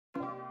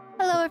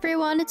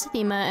everyone, it's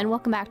Athema, and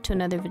welcome back to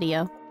another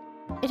video.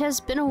 It has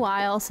been a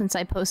while since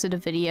I posted a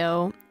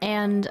video,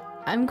 and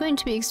I'm going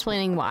to be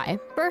explaining why.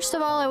 First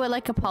of all, I would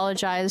like to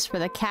apologize for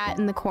the cat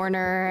in the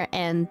corner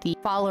and the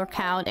follower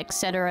count,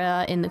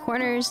 etc. in the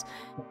corners.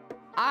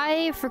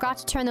 I forgot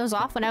to turn those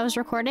off when I was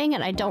recording,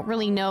 and I don't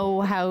really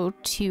know how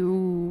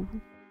to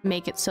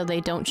make it so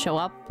they don't show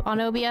up on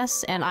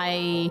OBS, and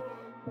I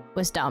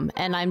was dumb,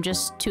 and I'm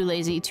just too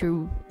lazy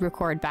to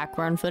record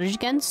background footage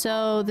again,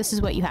 so this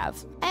is what you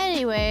have.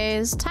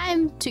 Anyways,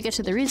 time to get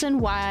to the reason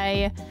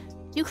why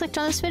you clicked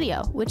on this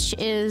video, which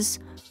is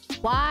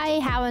why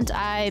haven't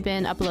I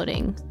been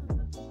uploading?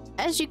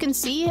 As you can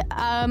see,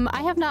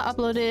 I have not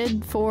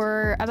uploaded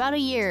for about a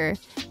year,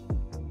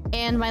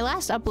 and my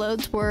last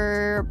uploads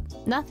were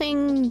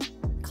nothing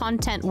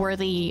content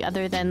worthy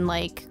other than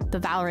like the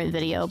Valorant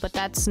video, but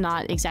that's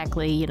not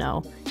exactly, you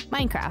know,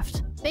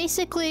 Minecraft.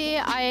 Basically,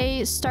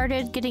 I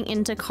started getting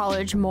into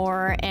college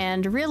more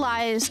and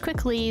realized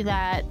quickly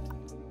that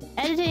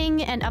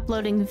editing and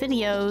uploading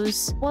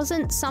videos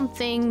wasn't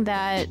something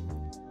that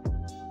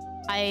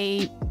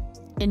I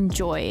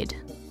enjoyed.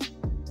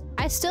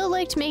 I still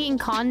liked making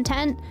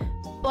content,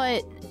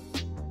 but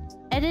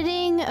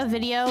editing a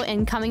video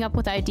and coming up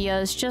with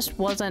ideas just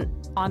wasn't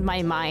on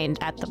my mind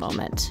at the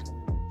moment.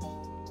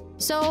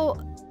 So,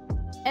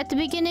 at the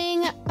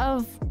beginning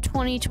of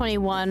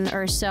 2021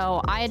 or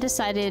so, I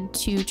decided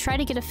to try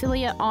to get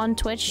affiliate on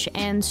Twitch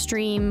and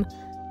stream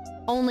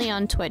only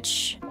on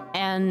Twitch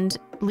and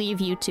leave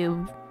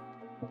YouTube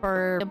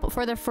for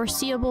the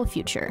foreseeable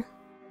future.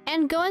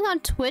 And going on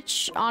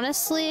Twitch,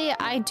 honestly,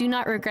 I do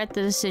not regret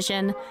the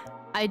decision.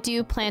 I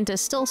do plan to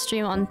still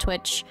stream on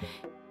Twitch.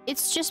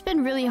 It's just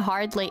been really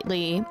hard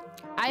lately.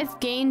 I've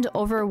gained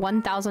over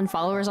 1,000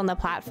 followers on the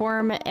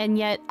platform, and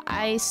yet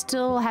I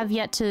still have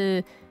yet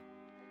to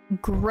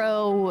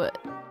grow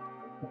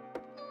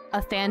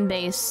a fan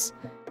base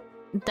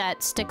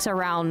that sticks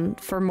around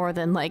for more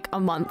than like a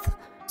month.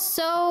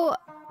 So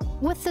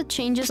with the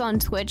changes on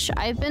Twitch,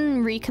 I've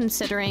been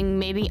reconsidering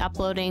maybe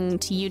uploading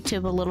to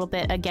YouTube a little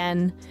bit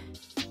again.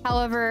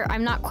 However,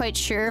 I'm not quite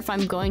sure if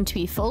I'm going to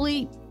be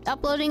fully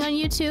uploading on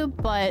YouTube,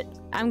 but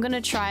I'm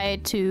gonna try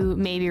to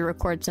maybe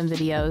record some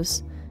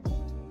videos.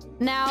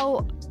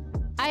 Now,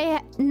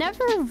 I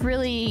never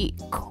really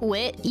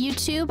quit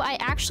YouTube. I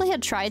actually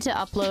had tried to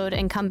upload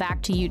and come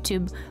back to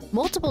YouTube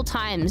multiple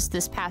times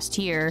this past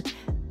year,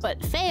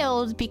 but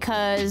failed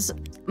because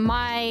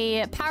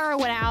my power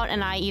went out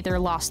and I either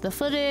lost the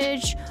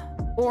footage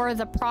or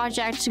the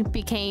project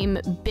became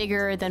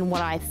bigger than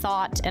what I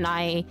thought, and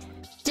I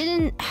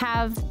didn't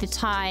have the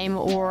time,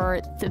 or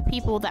the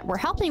people that were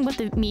helping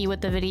with me with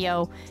the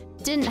video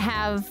didn't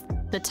have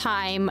the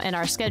time, and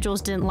our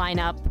schedules didn't line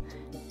up.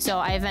 So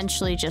I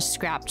eventually just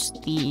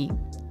scrapped the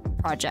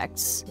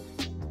projects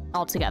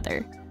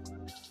altogether.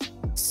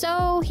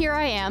 So here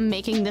I am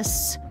making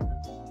this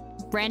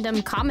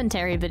random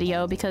commentary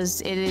video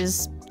because it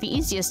is the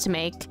easiest to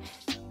make,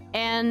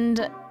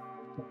 and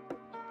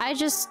I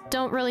just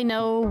don't really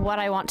know what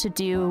I want to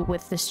do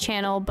with this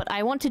channel, but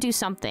I want to do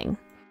something.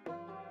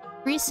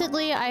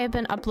 Recently, I have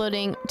been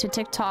uploading to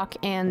TikTok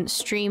and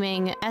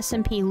streaming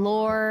SMP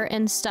lore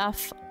and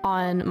stuff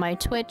on my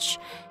Twitch,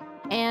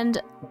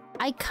 and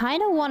I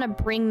kind of want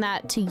to bring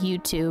that to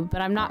YouTube, but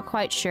I'm not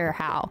quite sure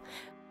how.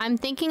 I'm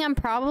thinking I'm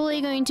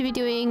probably going to be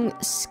doing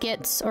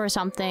skits or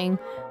something,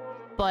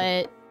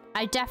 but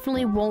I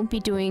definitely won't be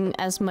doing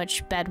as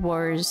much Bed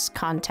Wars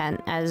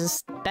content,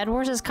 as Bed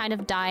Wars is kind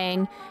of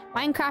dying.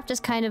 Minecraft is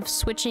kind of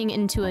switching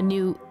into a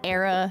new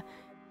era,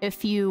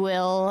 if you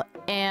will,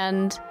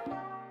 and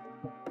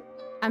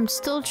I'm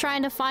still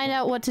trying to find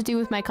out what to do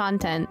with my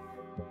content.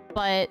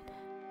 But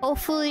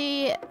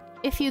hopefully,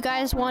 if you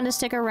guys want to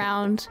stick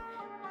around,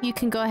 you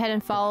can go ahead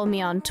and follow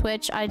me on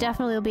Twitch. I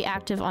definitely will be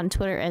active on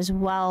Twitter as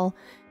well.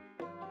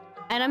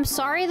 And I'm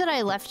sorry that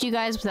I left you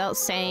guys without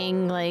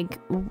saying, like,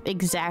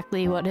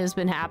 exactly what has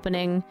been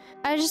happening.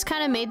 I just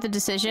kind of made the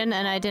decision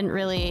and I didn't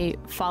really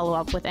follow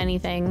up with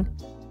anything.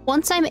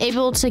 Once I'm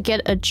able to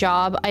get a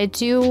job, I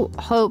do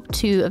hope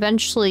to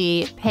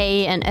eventually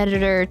pay an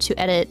editor to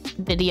edit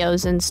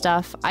videos and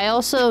stuff. I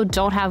also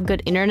don't have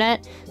good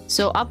internet,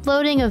 so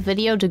uploading a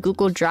video to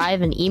Google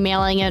Drive and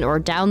emailing it or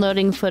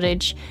downloading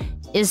footage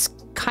is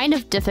kind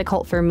of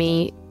difficult for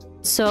me.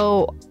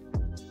 So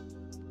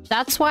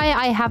that's why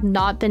I have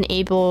not been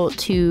able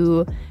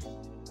to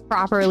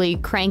properly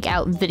crank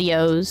out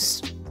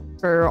videos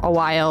for a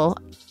while,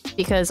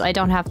 because I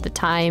don't have the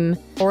time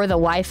or the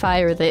Wi-Fi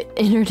or the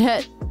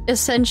internet,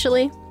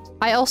 essentially.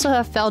 I also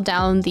have fell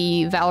down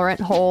the Valorant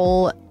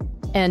hole,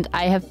 and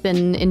I have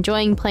been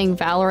enjoying playing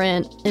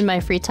Valorant in my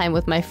free time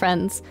with my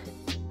friends.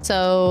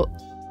 So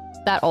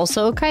that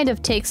also kind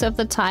of takes up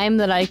the time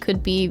that I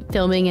could be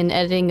filming and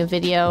editing a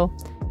video.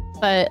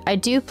 But I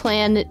do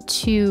plan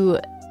to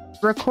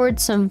record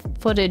some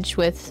footage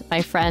with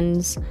my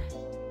friends,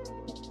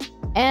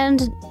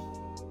 and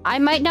I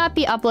might not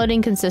be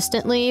uploading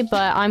consistently,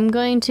 but I'm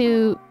going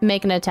to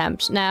make an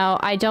attempt. Now,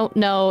 I don't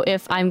know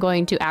if I'm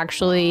going to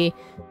actually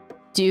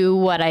do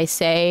what I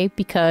say,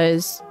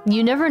 because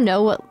you never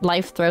know what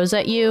life throws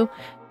at you.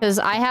 because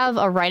I have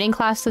a writing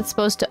class that's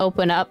supposed to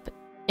open up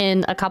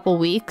in a couple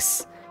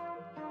weeks,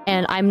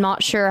 and I'm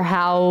not sure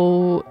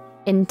how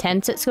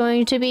intense it's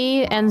going to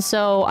be, and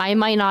so I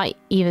might not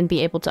even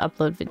be able to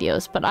upload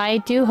videos, but I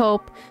do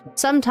hope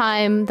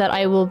sometime that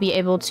I will be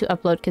able to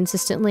upload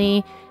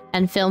consistently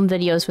and film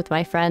videos with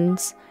my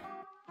friends.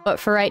 But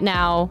for right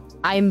now,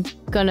 I'm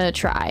gonna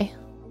try.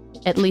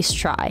 At least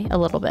try a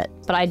little bit,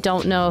 but I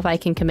don't know if I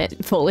can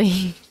commit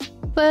fully.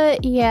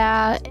 But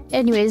yeah,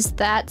 anyways,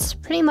 that's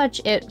pretty much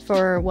it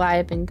for why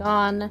I've been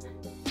gone.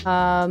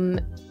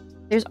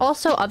 There's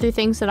also other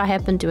things that I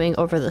have been doing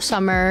over the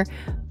summer.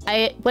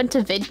 I went to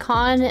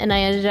VidCon and I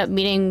ended up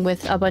meeting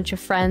with a bunch of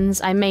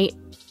friends. I met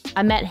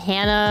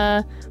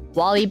Hannah,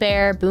 Wally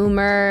Bear,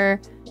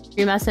 Boomer,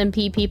 Stream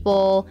SMP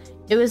people.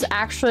 It was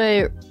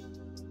actually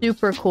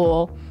super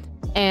cool.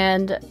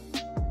 And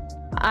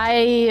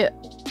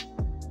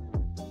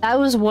that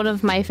was one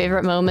of my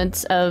favorite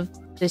moments of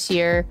this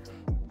year.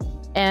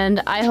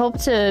 And I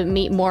hope to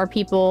meet more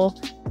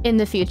people in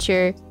the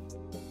future.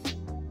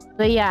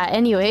 But yeah,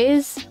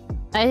 anyways,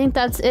 I think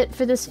that's it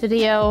for this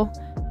video.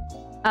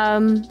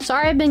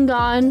 Sorry I've been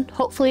gone.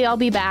 Hopefully I'll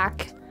be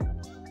back.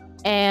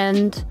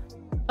 And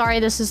sorry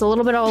this is a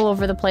little bit all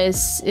over the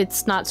place.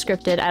 It's not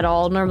scripted at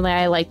all. Normally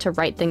I like to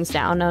write things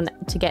down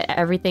to get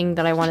everything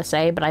that I want to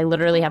say, but I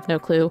literally have no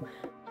clue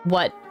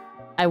what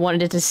I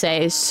wanted to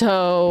say.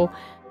 So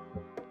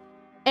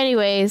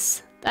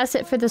anyways, that's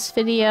it for this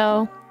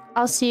video.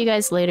 I'll see you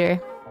guys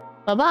later.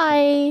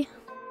 Bye-bye!